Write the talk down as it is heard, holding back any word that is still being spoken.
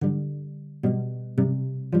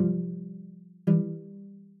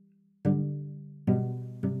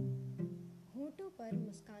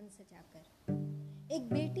जाकर। एक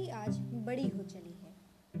बेटी आज बड़ी हो चली है,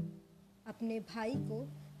 अपने भाई को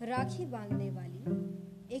राखी बांधने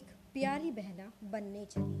वाली एक प्यारी बहना बनने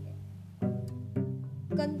चली है।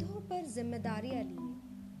 कंधों पर जिम्मेदारियां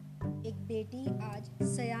लिए एक बेटी आज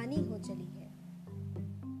सयानी हो चली है।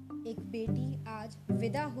 एक बेटी आज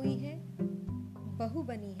विदा हुई है, बहू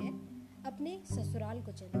बनी है, अपने ससुराल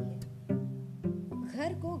को चली है।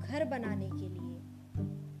 घर को घर बनाने के लिए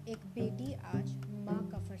एक बेटी आज माँ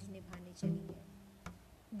का फर्ज निभाने चली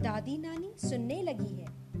है। दादी नानी सुनने लगी है,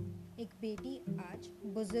 एक बेटी आज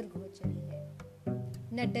बुजुर्ग हो चली है।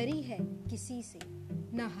 न डरी है किसी से,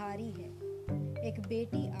 न हारी है, एक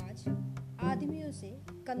बेटी आज आदमियों से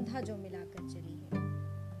कंधा जो मिलाकर चली